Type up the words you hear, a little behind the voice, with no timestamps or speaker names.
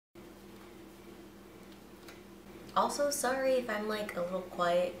Also, sorry if I'm like a little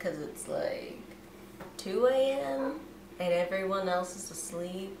quiet because it's like 2 a.m. and everyone else is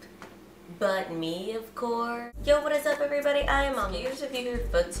asleep. But me, of course. Yo, what is up, everybody? I am on. Excuse if you hear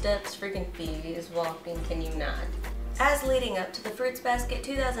footsteps. Freaking Phoebe is walking. Can you not? As leading up to the Fruits Basket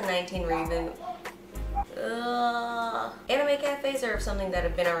 2019 reboot. Anime cafes are something that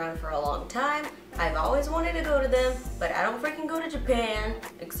have been around for a long time. I've always wanted to go to them, but I don't freaking go to Japan,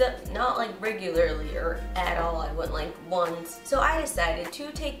 except not like regularly or at all. I went like once. So I decided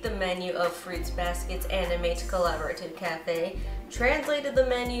to take the menu of Fruits Basket's Animate Collaborative Cafe, translated the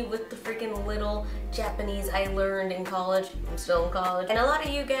menu with the freaking little Japanese I learned in college. I'm still in college. And a lot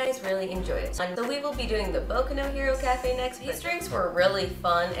of you guys really enjoyed it. So we will be doing the Boku no Hero Cafe next. These drinks were really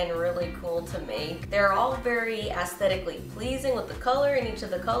fun and really cool to make. They're all very aesthetically pleasing with the color, and each of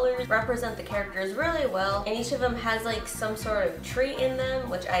the colors represent the characters really well. And each of them has like some sort of tree in them,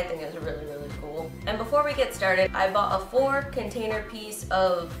 which I think is really, really cool. And before we get started, I bought a 4-container piece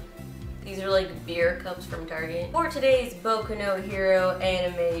of these are like beer cups from Target. For today's Boku no Hero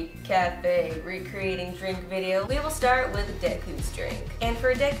Anime Cafe recreating drink video, we will start with Deku's drink. And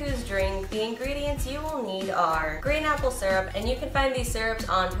for Deku's drink, the ingredients you will need are green apple syrup, and you can find these syrups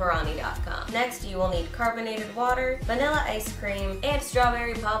on Perani.com. Next, you will need carbonated water, vanilla ice cream, and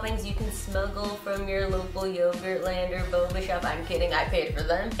strawberry poppings you can smuggle from your local yogurt land or boba shop. I'm kidding, I paid for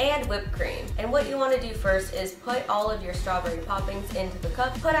them. And whipped cream. And what you want to do first is put all of your strawberry poppings into the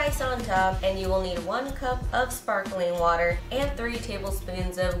cup, put ice on top, and you will need 1 cup of sparkling water and 3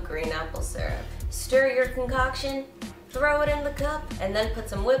 tablespoons of green apple syrup. Stir your concoction, throw it in the cup, and then put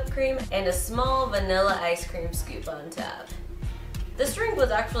some whipped cream and a small vanilla ice cream scoop on top. This drink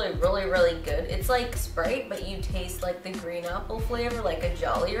was actually really, really good. It's like Sprite, but you taste like the green apple flavor, like a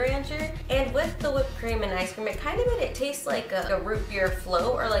Jolly Rancher. And with the whipped cream and ice cream, it kind of made it taste like a root beer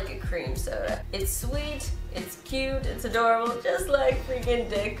float or like a cream soda. It's sweet, it's cute, it's adorable, just like freaking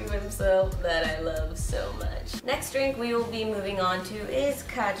Deku himself that I love so much. Next drink we will be moving on to is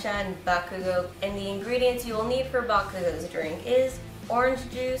Kachan Bakugo, and the ingredients you will need for Bakugo's drink is orange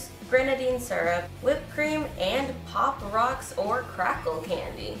juice, grenadine syrup, whipped cream, and Pop Rocks or crackle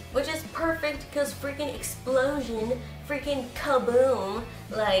candy. Which is perfect because freaking explosion, freaking kaboom,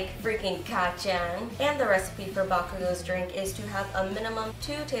 like freaking Kachan. And the recipe for Bakugo's drink is to have a minimum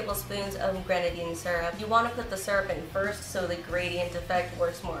 2 tablespoons of grenadine syrup. You want to put the syrup in first so the gradient effect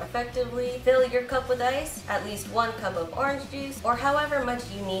works more effectively. Fill your cup with ice, at least 1 cup of orange juice, or however much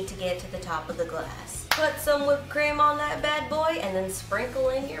you need to get to the top of the glass. Put some whipped cream on that bad boy and then sprinkle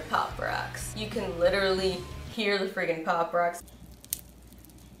in your Pop Rocks. You can literally hear the friggin' Pop Rocks.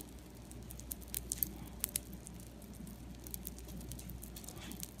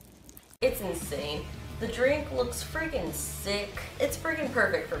 It's insane. The drink looks freaking sick. It's freaking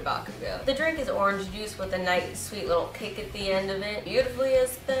perfect for Bakugo. The drink is orange juice with a nice sweet little kick at the end of it. Beautifully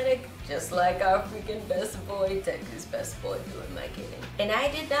aesthetic, just like our freaking best boy, Deku's best boy. Who am I kidding? And I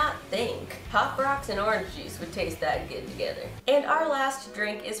did not think Pop Rocks and orange juice would taste that good together. And our last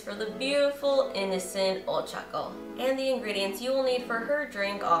drink is for the beautiful, innocent Ochako. And the ingredients you will need for her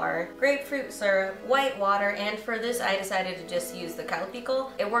drink are grapefruit syrup, white water, and for this I decided to just use the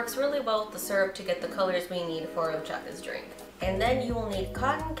Calpico. It works really well with the syrup to get the colors we need for Ochaka's drink. And then you will need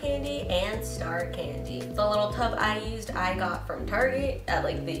cotton candy and star candy. The little tub I used I got from Target at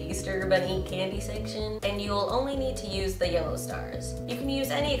like the Easter Bunny candy section. And you will only need to use the yellow stars. You can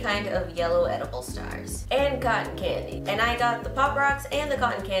use any kind of yellow edible stars. And cotton candy. And I got the Pop Rocks and the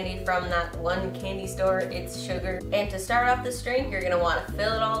cotton candy from that one candy store, It's Sugar. And to start off this drink, you're gonna want to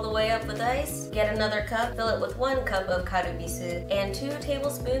fill it all the way up with ice. Get another cup, fill it with 1 cup of karubisu and 2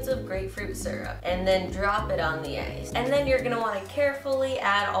 tablespoons of grapefruit syrup. And then drop it on the ice. And then you're gonna want to carefully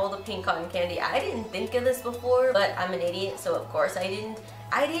add all the pink cotton candy. I didn't think of this before, but I'm an idiot, so of course I didn't.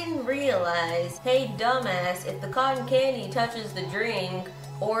 I didn't realize, hey dumbass, if the cotton candy touches the drink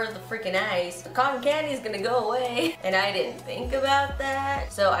or the freaking ice, the cotton candy is gonna go away. And I didn't think about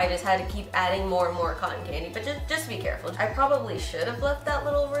that, so I just had to keep adding more and more cotton candy. But just be careful. I probably should have left that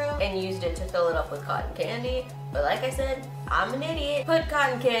little room and used it to fill it up with cotton candy, but like I said, I'm an idiot. Put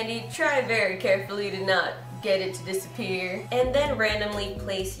cotton candy, try very carefully to not get it to disappear, and then randomly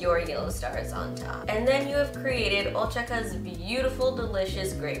place your yellow stars on top. And then you have created Ochaka's beautiful,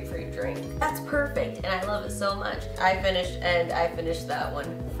 delicious grapefruit drink. That's perfect, and I love it so much. I finished that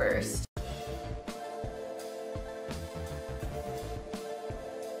one first.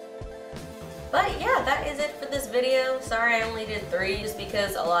 But yeah, that is it for this video. Sorry I only did 3 just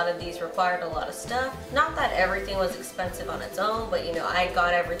because a lot of these required a lot of stuff. Not that everything was expensive on its own, but you know, I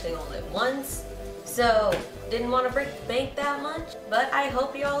got everything all at once. So didn't want to break the bank that much, but I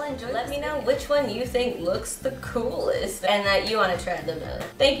hope you all enjoyed. Let me know which one you think looks the coolest and that you want to try the most.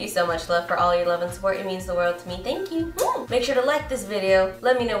 Thank you so much, love, for all your love and support. It means the world to me. Thank you. Make sure to like this video.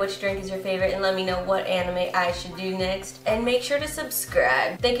 Let me know which drink is your favorite and let me know what anime I should do next. And make sure to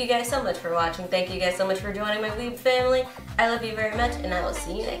subscribe. Thank you guys so much for watching. Thank you guys so much for joining my weeb family. I love you very much and I will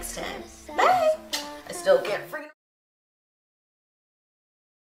see you next time. Bye! I still can't freaking